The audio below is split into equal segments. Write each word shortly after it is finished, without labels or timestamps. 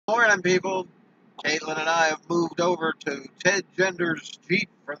morning, people. Caitlin and I have moved over to Ted Gender's Jeep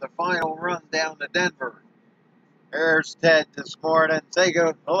for the final run down to Denver. There's Ted this morning. Say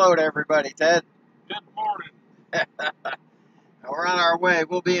hello to everybody, Ted. Good morning. We're on our way.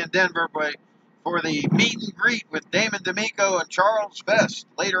 We'll be in Denver for the meet and greet with Damon D'Amico and Charles Vest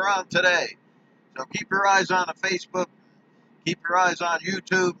later on today. So keep your eyes on the Facebook. Keep your eyes on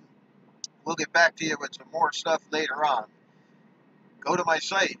YouTube. We'll get back to you with some more stuff later on. Go to my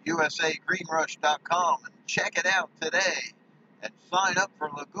site, usagreenrush.com, and check it out today. And sign up for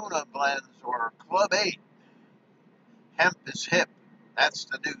Laguna Blends or Club 8. Hemp is hip. That's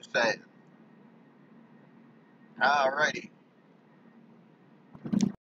the new saying. Alrighty.